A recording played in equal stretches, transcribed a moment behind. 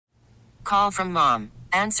Call from mom.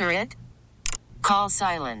 Answer it. Call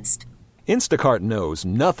silenced. Instacart knows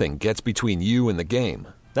nothing gets between you and the game.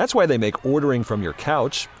 That's why they make ordering from your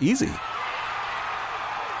couch easy.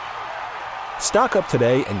 Stock up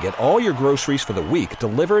today and get all your groceries for the week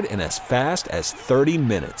delivered in as fast as 30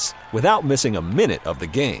 minutes without missing a minute of the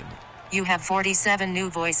game. You have 47 new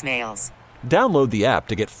voicemails. Download the app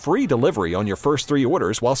to get free delivery on your first 3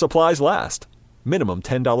 orders while supplies last. Minimum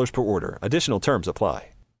 $10 per order. Additional terms apply.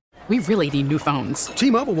 We really need new phones.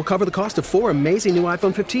 T-Mobile will cover the cost of 4 amazing new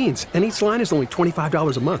iPhone 15s, and each line is only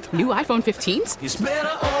 $25 a month. New iPhone 15s? It's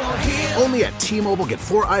better over here. Only at T-Mobile, get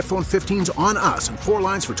 4 iPhone 15s on us and 4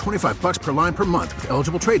 lines for $25 per line per month with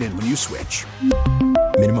eligible trade-in when you switch.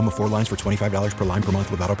 Minimum of 4 lines for $25 per line per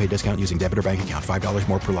month with autopay discount using debit or bank account. $5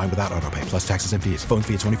 more per line without autopay, plus taxes and fees. Phone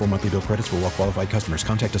fee at 24 monthly bill credits for well-qualified customers.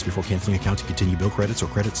 Contact us before canceling account to continue bill credits or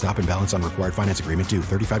credit stop and balance on required finance agreement due.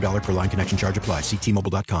 $35 per line connection charge applies. See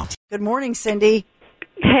T-Mobile.com. Good morning, Cindy.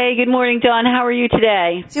 Hey, good morning, Dawn. How are you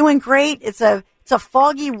today? Doing great. It's a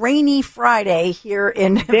foggy, rainy Friday here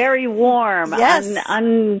in... Very warm. Yes.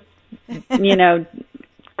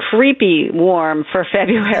 Creepy warm for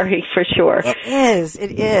February for sure.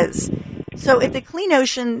 It is. So at the Clean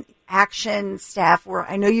Ocean Action staff, where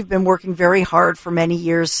I know you've been working very hard for many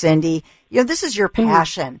years, Cindy, this is your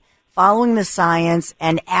passion, following the science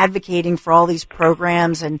and advocating for all these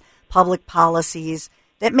programs and public policies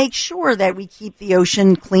that make sure that we keep the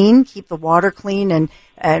ocean clean, keep the water clean, and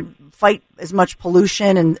fight as much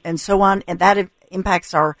pollution and so on. And that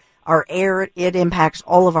impacts our air. It impacts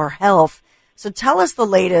all of our health. So tell us the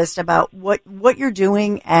latest about what you're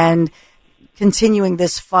doing and continuing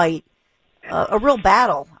this fight, a real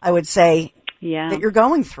battle, I would say, that you're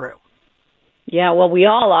going through. Yeah, well, we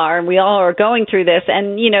all are, and we all are going through this.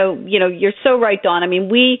 And, you're so right, Dawn. I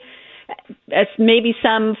mean, as maybe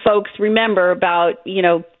some folks remember, about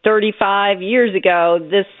 35 years ago,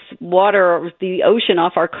 this water, the ocean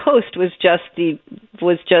off our coast was just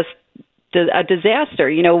a disaster.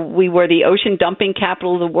 We were the ocean dumping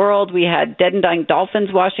capital of the world. We had dead and dying dolphins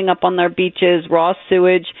washing up on their beaches, raw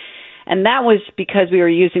sewage, and that was because we were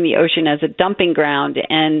using the ocean as a dumping ground.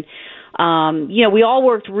 And we all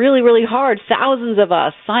worked really, really hard, thousands of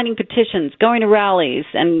us, signing petitions, going to rallies,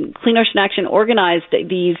 and Clean Ocean Action organized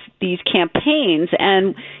these campaigns.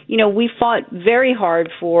 And, we fought very hard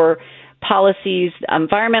for policies,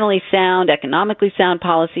 environmentally sound, economically sound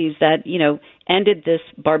policies that, ended this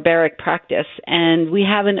barbaric practice. And we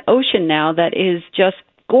have an ocean now that is just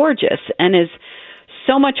gorgeous and is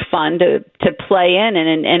so much fun to play in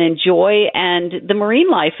and enjoy, and the marine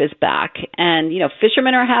life is back, and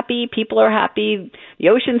fishermen are happy, people are happy, the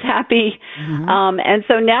ocean's happy, and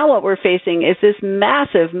so now what we're facing is this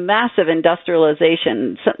massive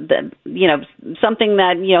industrialization, something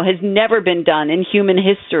that has never been done in human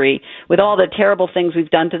history, with all the terrible things we've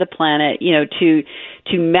done to the planet,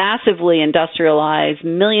 to massively industrialize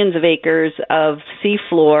millions of acres of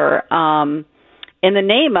seafloor, in the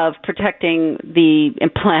name of protecting the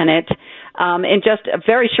planet, in just a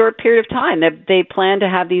very short period of time. They plan to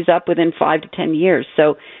have these up within 5 to 10 years.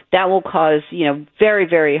 So that will cause, very,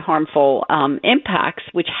 very harmful impacts,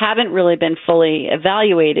 which haven't really been fully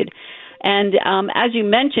evaluated. And as you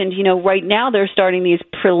mentioned, right now they're starting these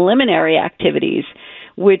preliminary activities,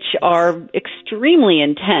 which are extremely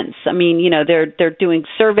intense. I mean, they're doing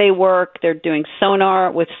survey work, they're doing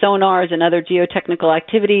sonars and other geotechnical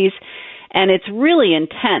activities. And it's really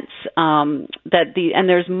intense, and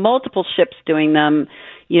there's multiple ships doing them,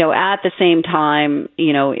 at the same time,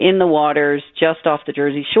 in the waters just off the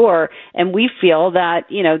Jersey Shore. And we feel that,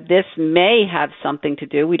 this may have something to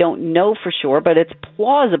do. We don't know for sure, but it's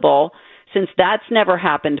plausible, since that's never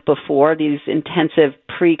happened before, these intensive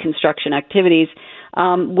pre-construction activities,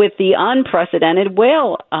 with the unprecedented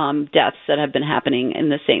whale deaths that have been happening in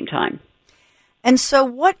the same time. And so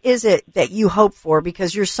what is it that you hope for?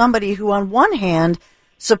 Because you're somebody who, on one hand,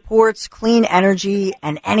 supports clean energy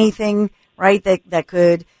and anything, right, that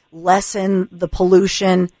could lessen the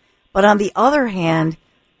pollution. But on the other hand,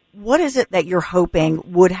 what is it that you're hoping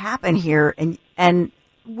would happen here? And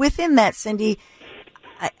within that, Cindy,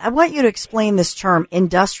 I want you to explain this term,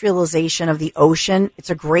 industrialization of the ocean. It's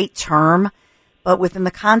a great term, but within the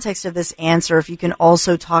context of this answer, if you can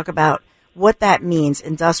also talk about what that means,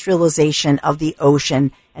 industrialization of the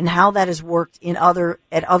ocean, and how that has worked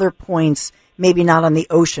at other points, maybe not on the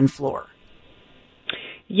ocean floor.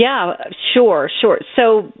 Yeah, sure.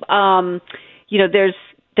 So,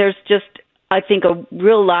 there's just I think, a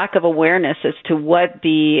real lack of awareness as to what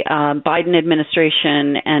the Biden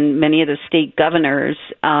administration and many of the state governors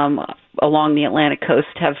along the Atlantic coast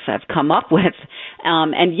have come up with.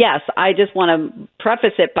 And yes, I just want to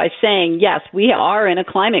preface it by saying, yes, we are in a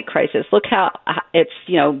climate crisis. Look how it's,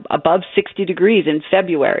 above 60 degrees in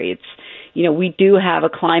February. It's, we do have a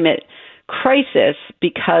climate crisis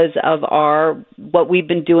because of what we've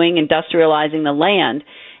been doing, industrializing the land.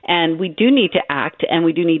 And we do need to act, and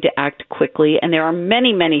we do need to act quickly. And there are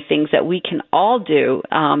many, many things that we can all do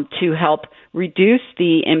to help reduce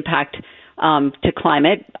the impact to the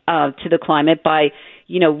climate by,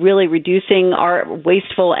 really reducing our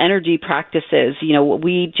wasteful energy practices.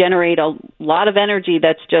 We generate a lot of energy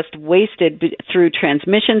that's just wasted through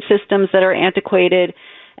transmission systems that are antiquated.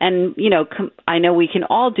 And, I know we can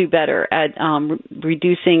all do better at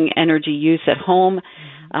reducing energy use at home.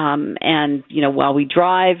 And, while we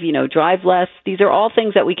drive less. These are all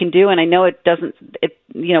things that we can do. And I know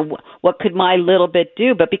what could my little bit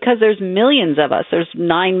do? But because there's millions of us, there's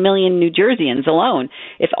 9 million New Jerseyans alone.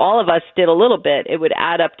 If all of us did a little bit, it would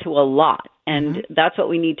add up to a lot. And that's what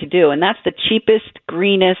we need to do. And that's the cheapest,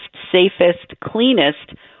 greenest, safest,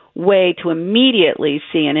 cleanest way to immediately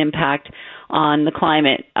see an impact on the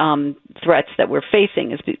climate threats that we're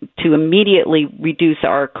facing, is to immediately reduce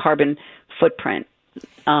our carbon footprint.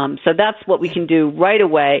 So that's what we can do right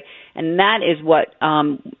away, and that is what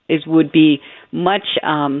would be much,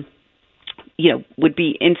 would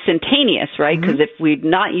be instantaneous, right? Because if we're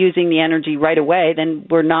not using the energy right away, then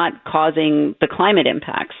we're not causing the climate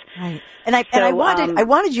impacts. Right. And I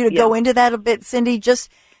wanted you to go into that a bit, Cindy, just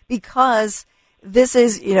because this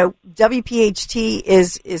is, WPHT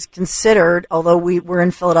is considered, although we're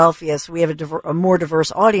in Philadelphia, so we have a more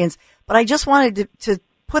diverse audience. But I just wanted to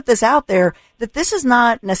put this out there, that this is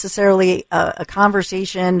not necessarily a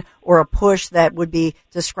conversation or a push that would be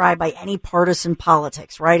described by any partisan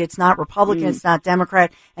politics, right? It's not Republican, it's not Democrat.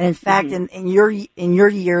 And in fact, in your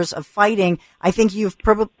years of fighting, I think you've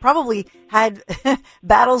probably had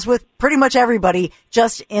battles with pretty much everybody,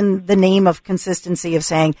 just in the name of consistency of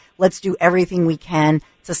saying, let's do everything we can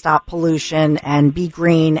to stop pollution and be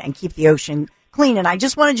green and keep the ocean clean. And I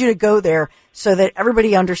just wanted you to go there so that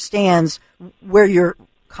everybody understands where you're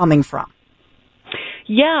coming from.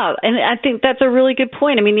 Yeah, and I think that's a really good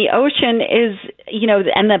point. I mean, the ocean is,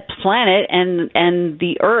 and the planet and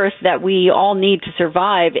the earth that we all need to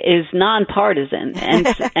survive is nonpartisan.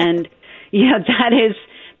 And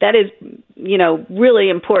that is really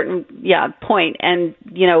important, point. And,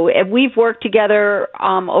 we've worked together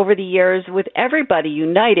over the years with everybody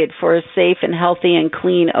united for a safe and healthy and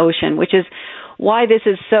clean ocean, which is why this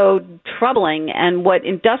is so troubling. And what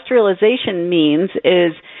industrialization means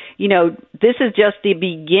is, this is just the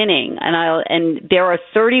beginning. And there are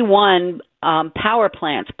 31 power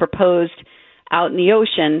plants proposed out in the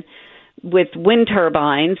ocean with wind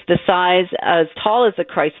turbines the size as tall as the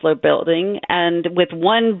Chrysler Building, and with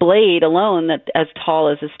one blade alone that as tall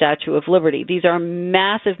as the Statue of Liberty. These are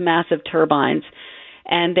massive, massive turbines.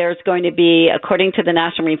 And there's going to be, according to the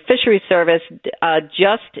National Marine Fisheries Service,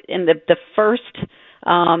 just in the first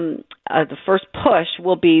push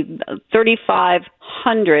will be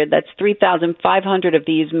 3,500. That's 3,500 of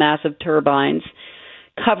these massive turbines,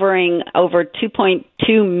 covering over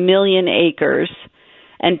 2.2 million acres,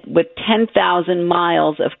 and with 10,000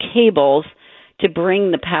 miles of cables to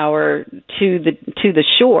bring the power to the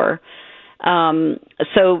shore.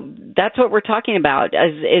 So that's what we're talking about,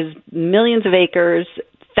 is millions of acres,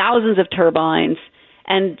 thousands of turbines,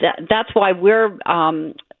 and that's why we're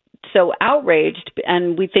so outraged,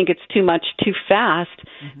 and we think it's too much too fast,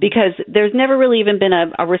 because there's never really even been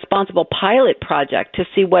a responsible pilot project to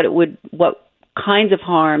see what kinds of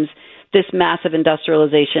harms this massive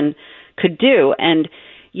industrialization could do. And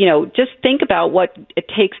just think about what it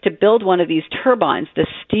takes to build one of these turbines: the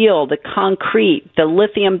steel, the concrete, the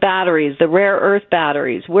lithium batteries, the rare earth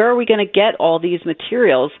batteries. Where are we going to get all these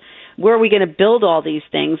materials? Where are we going to build all these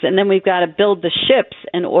things? And then we've got to build the ships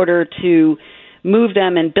in order to move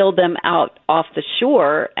them and build them out off the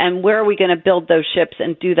shore. And where are we going to build those ships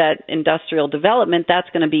and do that industrial development? That's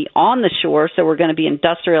going to be on the shore, so we're going to be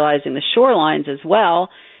industrializing the shorelines as well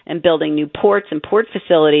and building new ports and port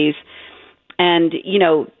facilities. And,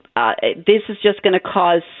 this is just going to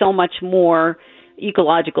cause so much more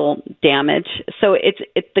ecological damage. So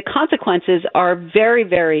the consequences are very,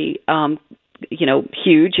 very,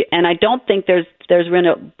 huge. And I don't think there's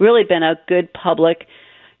really been a good public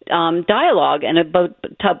dialogue and about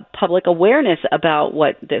public awareness about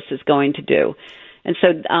what this is going to do. And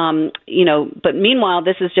so, but meanwhile,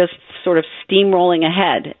 this is just sort of steamrolling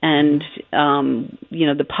ahead. And,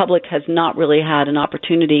 the public has not really had an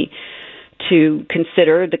opportunity to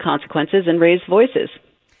consider the consequences and raise voices.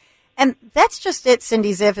 And that's just it,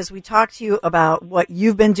 Cindy Zipf, as we talk to you about what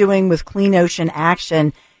you've been doing with Clean Ocean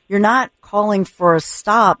Action. You're not calling for a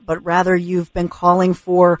stop, but rather you've been calling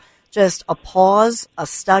for just a pause, a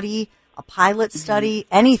study, a pilot study,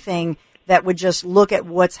 anything that would just look at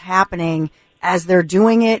what's happening as they're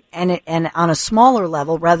doing it and on a smaller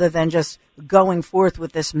level rather than just going forth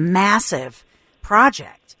with this massive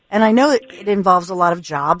project. And I know that it involves a lot of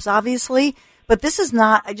jobs, obviously, but this is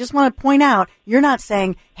not, I just want to point out, you're not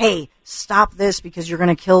saying, hey, stop this because you're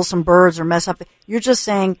going to kill some birds or mess up. You're just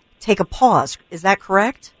saying, take a pause. Is that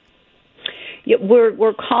correct? Yeah,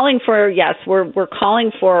 we're calling for, yes, we're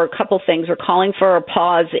calling for a couple things. We're calling for a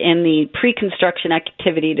pause in the pre-construction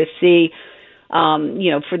activity to see,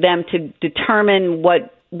 for them to determine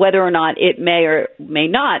whether or not it may or may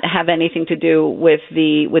not have anything to do with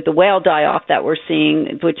the whale die-off that we're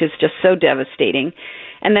seeing, which is just so devastating.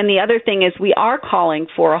 And then the other thing is we are calling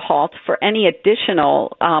for a halt for any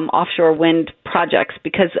additional offshore wind projects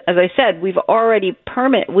because, as I said, we've already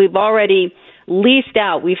leased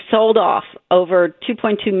out, we've sold off over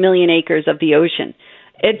 2.2 million acres of the ocean.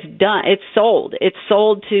 It's done. It's sold. It's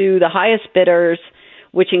sold to the highest bidders,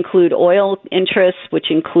 which include oil interests,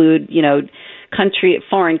 which include,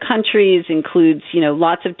 foreign countries, includes,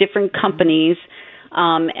 lots of different companies.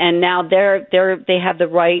 And now they have the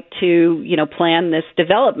right to, plan this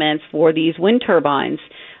development for these wind turbines,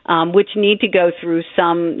 which need to go through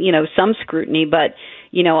some scrutiny. But,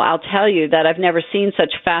 I'll tell you that I've never seen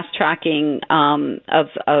such fast tracking,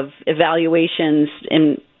 of evaluations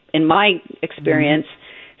in my experience.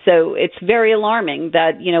 So it's very alarming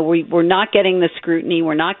that, we're not getting the scrutiny.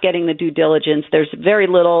 We're not getting the due diligence. There's very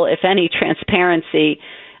little, if any, transparency.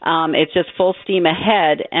 It's just full steam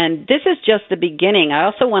ahead. And this is just the beginning. I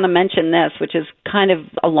also want to mention this, which is kind of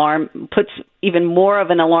puts even more of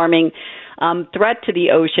an alarming threat to the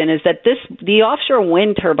ocean, is that the offshore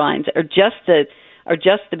wind turbines are just the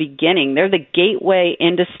beginning. They're the gateway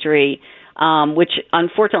industry, which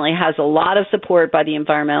unfortunately has a lot of support by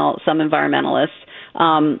some environmentalists.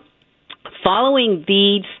 Following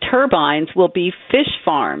these turbines will be fish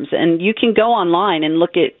farms, and you can go online and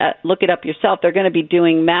look it up yourself. They're going to be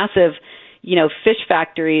doing massive, fish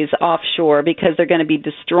factories offshore because they're going to be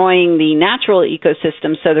destroying the natural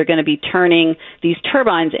ecosystem. So they're going to be turning these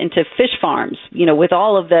turbines into fish farms, with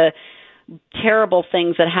all of the terrible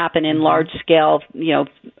things that happen in large scale, yes.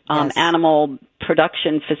 Animal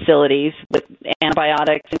production facilities with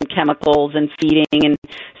antibiotics and chemicals and feeding. And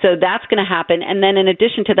so that's going to happen. And then in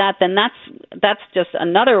addition to that, then that's just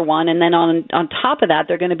another one. And then on top of that,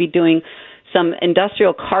 they're going to be doing some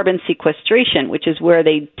industrial carbon sequestration, which is where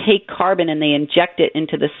they take carbon and they inject it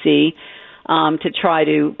into the sea, to try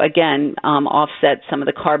to, again, offset some of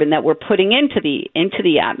the carbon that we're putting into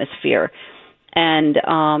the atmosphere. And,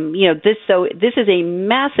 this is a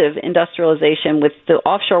massive industrialization with the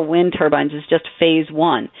offshore wind turbines is just phase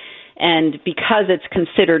one. And because it's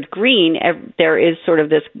considered green, there is sort of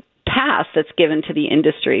this pass that's given to the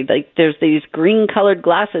industry. Like there's these green colored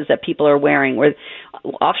glasses that people are wearing where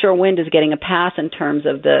offshore wind is getting a pass in terms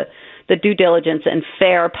of the due diligence and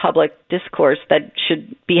fair public discourse that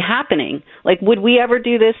should be happening. Like, would we ever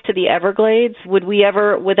do this to the Everglades? Would we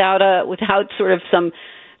ever, without sort of some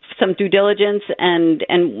due diligence, and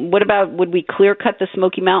what about, would we clear cut the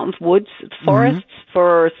Smoky Mountains woods forests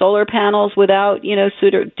for solar panels without,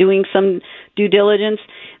 sort of doing some due diligence?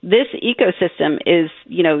 This ecosystem is,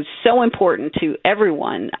 so important to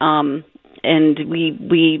everyone. And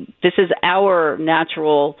this is our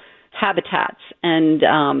natural habitats. And,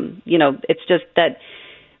 it's just that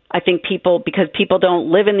I think because people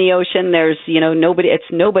don't live in the ocean, there's, it's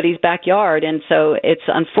nobody's backyard. And so it's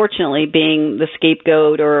unfortunately being the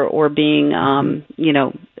scapegoat or being,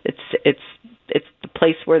 it's the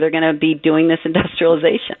place where they're going to be doing this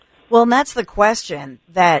industrialization. Well, and that's the question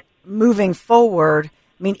that moving forward,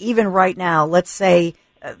 I mean, even right now, let's say,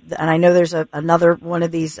 and I know there's another one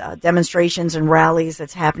of these demonstrations and rallies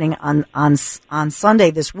that's happening on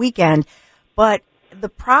Sunday this weekend, but the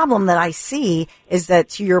problem that I see is that,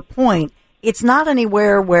 to your point, it's not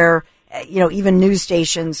anywhere where, even news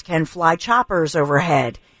stations can fly choppers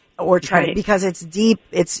overhead or try to, because it's deep,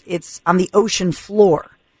 it's on the ocean floor.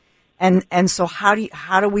 And so how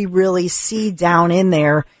do we really see down in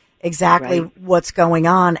there exactly what's going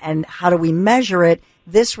on and how do we measure it?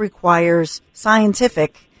 This requires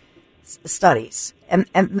scientific studies. And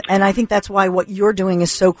I think that's why what you're doing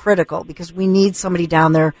is so critical, because we need somebody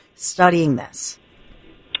down there studying this.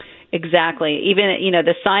 Exactly. Even,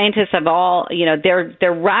 the scientists have all,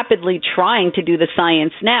 they're rapidly trying to do the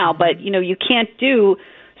science now, but, you can't do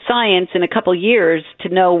science in a couple years to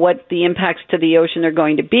know what the impacts to the ocean are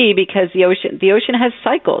going to be, because the ocean has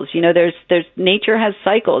cycles. There's nature has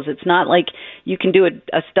cycles. It's not like you can do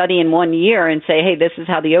a study in 1 year and say, hey, this is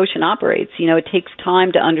how the ocean operates. It takes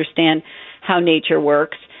time to understand how nature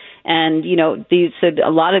works. And,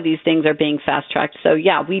 a lot of these things are being fast-tracked. So,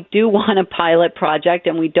 yeah, we do want a pilot project,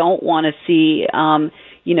 and we don't want to see,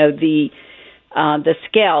 the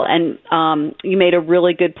scale. And you made a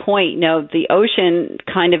really good point. The ocean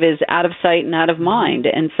kind of is out of sight and out of mind.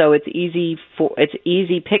 And so it's easy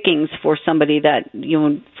pickings for somebody that,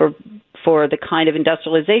 for the kind of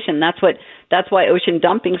industrialization. That's why ocean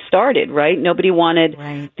dumping started, right? Nobody wanted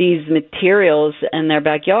these materials in their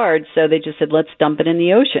backyard, so they just said, let's dump it in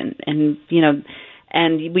the ocean. And,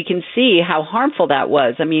 and we can see how harmful that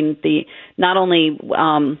was. I mean, not only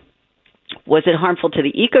was it harmful to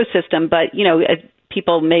the ecosystem, but,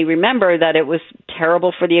 people may remember that it was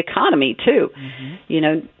terrible for the economy too.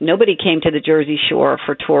 Nobody came to the Jersey Shore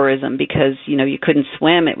for tourism because, you couldn't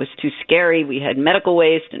swim. It was too scary. We had medical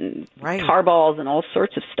waste and tar balls and all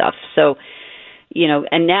sorts of stuff. So,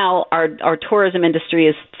 and now our tourism industry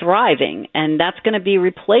is thriving, and that's going to be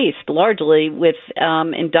replaced largely with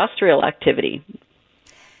industrial activity.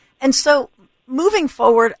 And so moving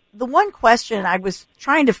forward, the one question, I was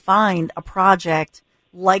trying to find a project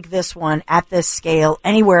like this one at this scale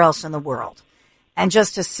anywhere else in the world. And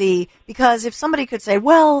just to see, because if somebody could say,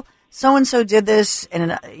 well, so-and-so did this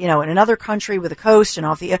in another country with a coast and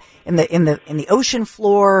off in the ocean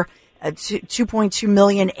floor, 2.2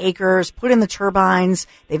 million acres, put in the turbines.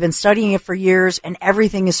 They've been studying it for years and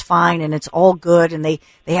everything is fine and it's all good. And they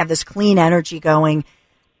have this clean energy going.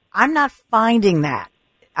 I'm not finding that.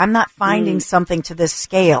 I'm not finding something to this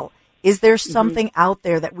scale. Is there something out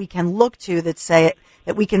there that we can look to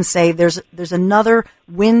that we can say there's another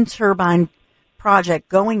wind turbine project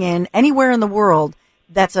going in anywhere in the world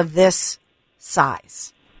that's of this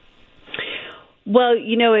size? Well,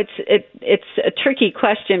 it's a tricky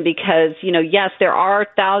question because, yes, there are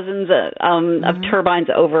thousands of turbines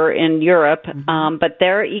over in Europe, but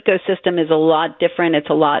their ecosystem is a lot different. It's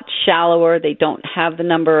a lot shallower. They don't have the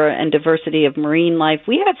number and diversity of marine life.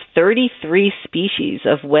 We have 33 species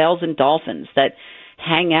of whales and dolphins that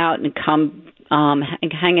hang out and come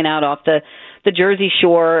hanging out off the Jersey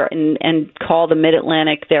Shore and call the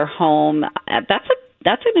Mid-Atlantic their home.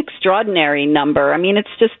 That's an extraordinary number. I mean, it's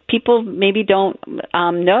just people maybe don't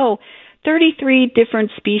know. 33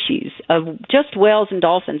 different species of just whales and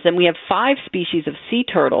dolphins, and we have 5 species of sea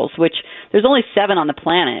turtles, which there's only 7 on the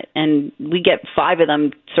planet, and we get 5 of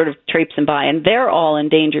them sort of traipsing by, and they're all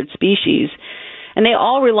endangered species. And they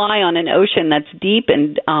all rely on an ocean that's deep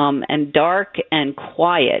and dark and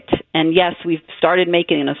quiet. And yes, we've started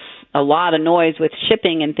making a lot of noise with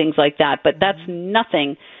shipping and things like that, but that's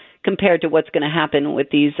nothing compared to what's going to happen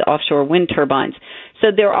with these offshore wind turbines.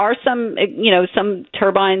 So there are some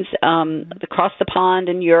turbines across the pond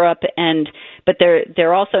in Europe, but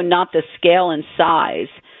they're also not the scale and size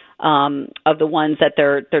of the ones that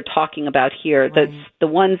they're talking about here. The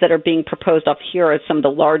ones that are being proposed off here are some of the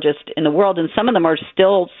largest in the world, and some of them are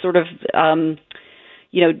still sort of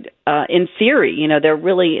in theory,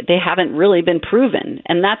 they haven't really been proven.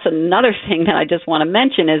 And that's another thing that I just want to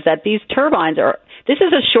mention is that these turbines this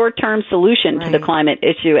is a short-term solution to the climate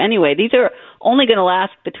issue anyway. These are only going to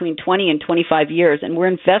last between 20 and 25 years, and we're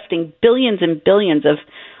investing billions and billions of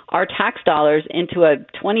our tax dollars into a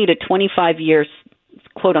 20 to 25 year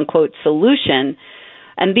quote-unquote solution.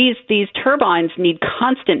 And these turbines need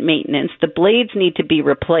constant maintenance. The blades need to be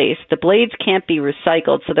replaced. The blades can't be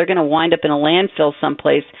recycled, so they're going to wind up in a landfill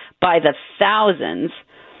someplace by the thousands.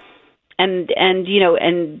 And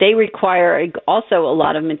they require also a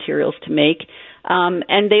lot of materials to make.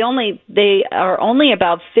 And they are only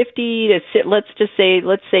about 50 to let's say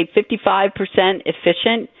 55%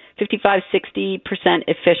 efficient, 55-60%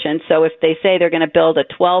 efficient. So if they say they're going to build a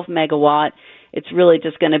 12 megawatt, it's really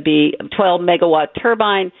just going to be a 12 megawatt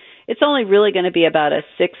turbine. It's only really going to be about a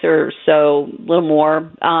 6 or so, a little more,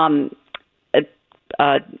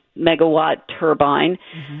 megawatt turbine.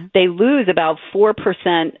 They lose about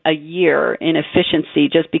 4% a year in efficiency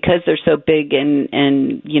just because they're so big and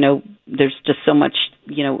there's just so much,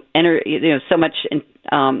 so much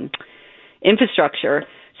infrastructure.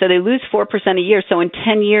 So they lose 4% a year. So in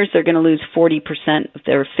 10 years, they're going to lose 40% of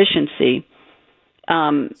their efficiency.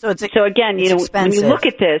 So again, when you look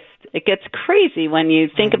at this, it gets crazy when you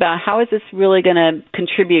think about how is this really going to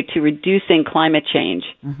contribute to reducing climate change.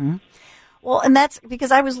 Well, and that's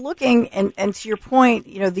because I was looking, and to your point,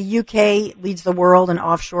 the UK leads the world in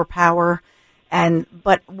offshore power,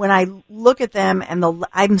 But when I look at them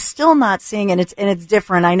I'm still not seeing, and it's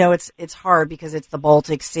different. I know it's hard because it's the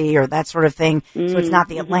Baltic Sea or that sort of thing. So it's not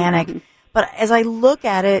the Atlantic. But as I look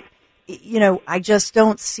at it, I just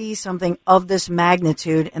don't see something of this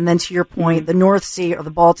magnitude. And then to your point, the North Sea or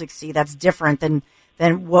the Baltic Sea, that's different than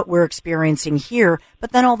what we're experiencing here.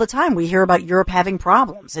 But then all the time we hear about Europe having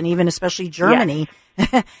problems, and even especially Germany,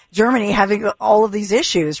 Germany having all of these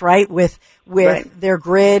issues, right, with their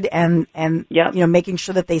grid and making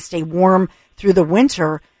sure that they stay warm through the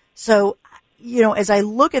winter. So, as I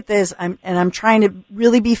look at this, I'm trying to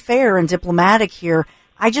really be fair and diplomatic here.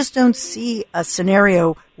 I just don't see a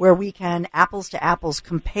scenario where we can apples to apples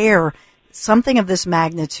compare something of this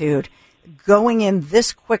magnitude going in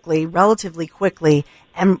this quickly, relatively quickly,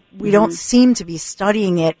 and we don't seem to be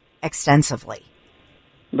studying it extensively.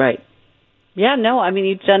 Right. Yeah, no, I mean,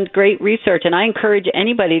 you've done great research, and I encourage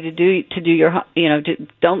anybody to do your,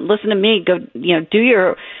 don't listen to me, go, do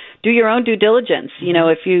your own due diligence.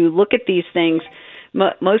 If you look at these things,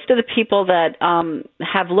 most of the people that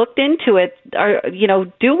have looked into it are,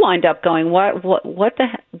 do wind up going, why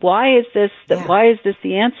is this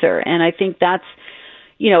the answer? And I think that's,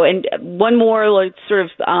 and one more sort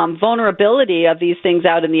of vulnerability of these things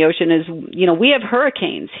out in the ocean is, we have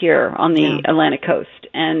hurricanes here on the Atlantic coast,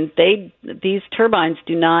 and these turbines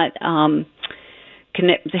do not can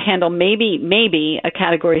handle maybe a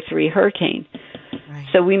Category 3 hurricane. Right.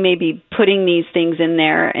 So we may be putting these things in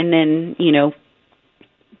there, and then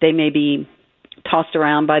they may be tossed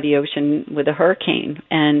around by the ocean with a hurricane,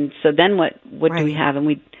 and so then what do we have? And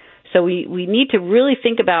we need to really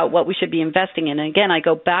think about what we should be investing in. And again, I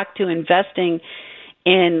go back to investing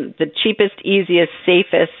in the cheapest, easiest,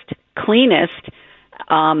 safest, cleanest,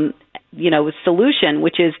 solution,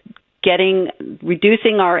 which is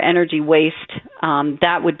reducing our energy waste.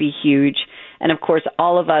 That would be huge. And of course,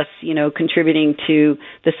 all of us, contributing to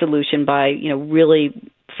the solution by,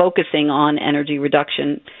 really focusing on energy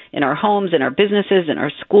reduction in our homes, in our businesses, in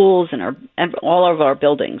our schools, and all of our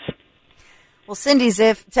buildings. Well, Cindy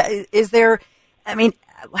Zipf,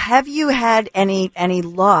 have you had any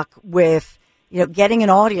luck with, getting an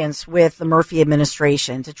audience with the Murphy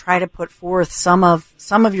administration to try to put forth some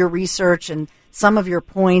of your research and some of your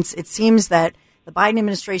points? It seems that the Biden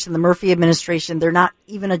administration, the Murphy administration, they're not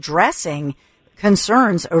even addressing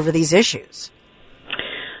concerns over these issues.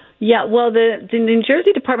 Yeah, well, the New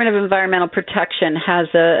Jersey Department of Environmental Protection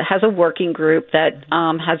has a working group that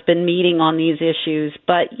has been meeting on these issues,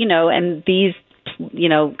 but and these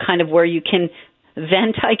kind of where you can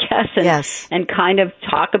vent, I guess, and kind of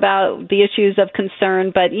talk about the issues of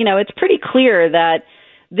concern, but it's pretty clear that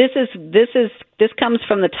this comes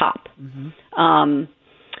from the top. Mm-hmm.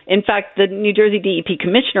 In fact, the New Jersey DEP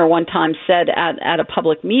commissioner one time said at a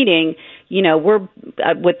public meeting, we're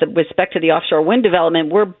with respect to the offshore wind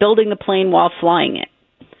development, we're building the plane while flying it.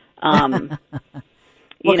 I guess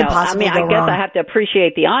I have to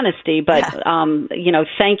appreciate the honesty, but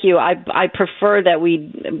thank you. I prefer that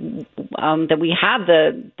we have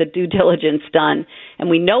the due diligence done and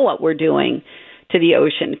we know what we're doing to the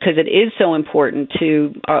ocean, because it is so important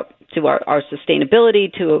to our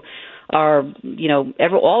sustainability, to our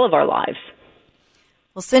all of our lives.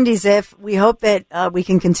 Well, Cindy Zipf, we hope that we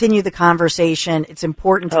can continue the conversation. It's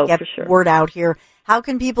important to get word out here. How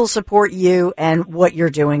can people support you and what you're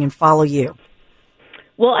doing and follow you?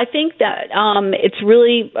 Well, I think that it's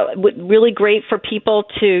really great for people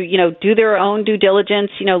to, do their own due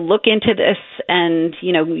diligence, look into this, and,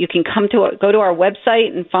 you can go to our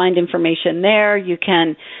website and find information there. You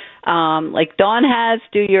can, like Dawn has,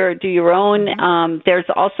 do your own. There's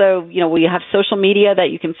also, we have social media that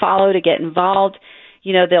you can follow to get involved.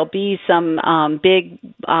 There'll be some big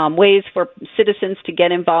ways for citizens to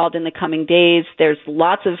get involved in the coming days. There's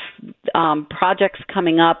lots of projects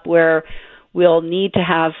coming up where we'll need to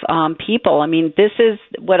have people. I mean, this is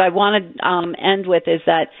what I want to end with, is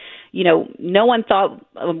that, no one thought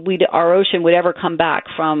our ocean would ever come back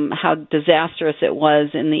from how disastrous it was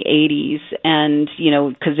in the 80s. And,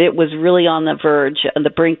 because it was really on the verge, on the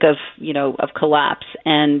brink of collapse,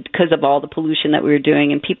 and because of all the pollution that we were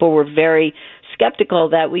doing. And people were very skeptical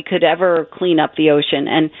that we could ever clean up the ocean.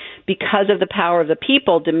 And because of the power of the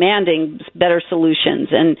people demanding better solutions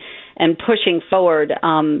and pushing forward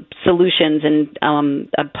solutions and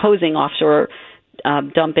opposing offshore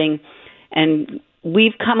dumping, and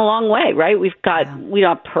we've come a long way, right? We're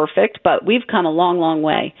not perfect, but we've come a long, long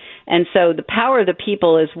way. And so the power of the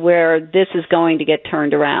people is where this is going to get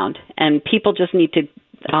turned around, and people just need to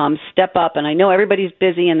step up. And I know everybody's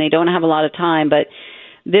busy and they don't have a lot of time, but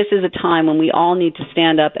this is a time when we all need to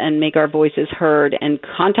stand up and make our voices heard and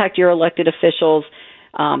contact your elected officials,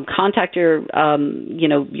 contact your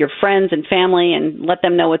friends and family and let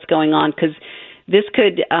them know what's going on, because this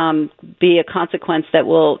could be a consequence that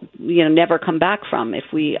will never come back from if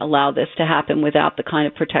we allow this to happen without the kind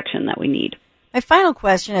of protection that we need. My final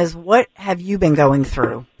question is, what have you been going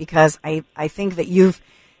through? Because I think that you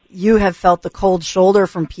have felt the cold shoulder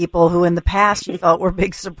from people who in the past you felt were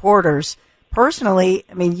big supporters. Personally,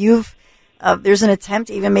 I mean, there's an attempt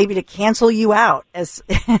even maybe to cancel you out,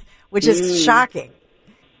 which is shocking.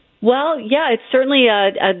 Well, yeah, it's certainly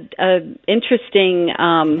a interesting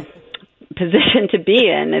position to be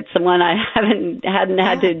in. It's one I hadn't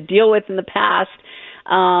had to deal with in the past.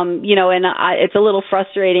 And it's a little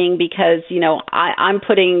frustrating because, I'm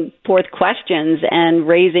putting forth questions and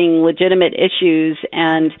raising legitimate issues,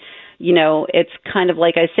 and, it's kind of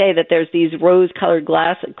like I say that there's these rose-colored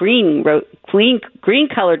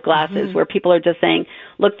green-colored glasses where people are just saying,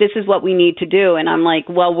 look, this is what we need to do. And I'm like,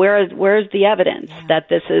 well, where's the evidence that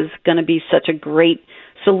this is going to be such a great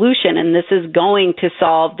solution and this is going to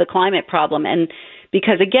solve the climate problem? And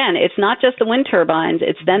because, again, it's not just the wind turbines,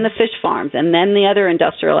 it's then the fish farms and then the other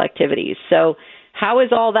industrial activities. So how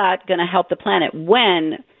is all that going to help the planet?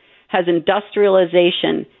 When has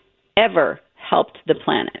industrialization ever helped the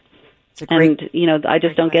planet? And, I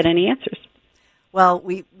just don't get any answers. Well,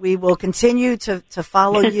 we will continue to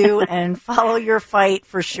follow you and follow your fight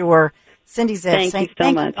for sure. Cindy Zipf, thank you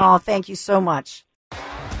so much. Oh, thank you so much.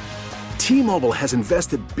 T-Mobile has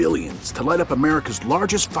invested billions to light up America's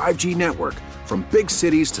largest 5G network, from big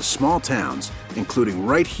cities to small towns, including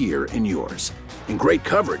right here in yours. And great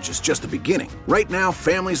coverage is just the beginning. Right now,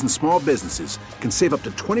 families and small businesses can save up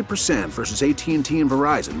to 20% versus AT&T and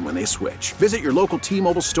Verizon when they switch. Visit your local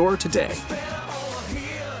T-Mobile store today.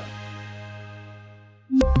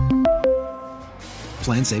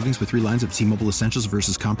 Plan savings with 3 lines of T-Mobile Essentials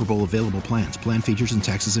versus comparable available plans. Plan features and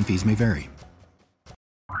taxes and fees may vary.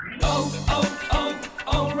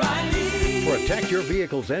 Protect your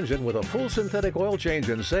vehicle's engine with a full synthetic oil change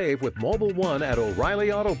and save with Mobile One at O'Reilly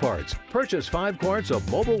Auto Parts. Purchase 5 quarts of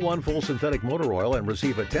Mobile One full synthetic motor oil and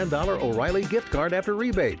receive a $10 O'Reilly gift card after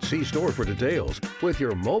rebate. See store for details. With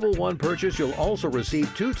your Mobile One purchase, you'll also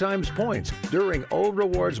receive 2 times points during O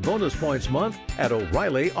Rewards Bonus Points Month at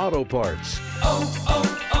O'Reilly Auto Parts.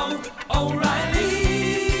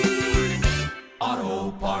 O'Reilly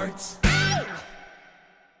Auto Parts.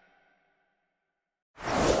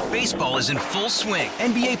 Baseball is in full swing.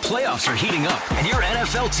 NBA playoffs are heating up, and your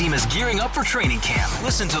NFL team is gearing up for training camp.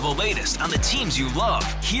 Listen to the latest on the teams you love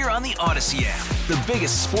here on the Audacy app. The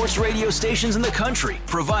biggest sports radio stations in the country,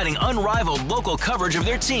 providing unrivaled local coverage of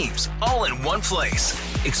their teams, all in one place.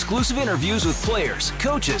 Exclusive interviews with players,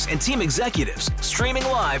 coaches, and team executives, streaming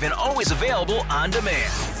live and always available on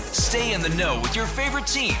demand. Stay in the know with your favorite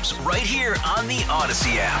teams right here on the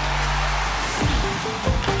Audacy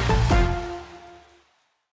app.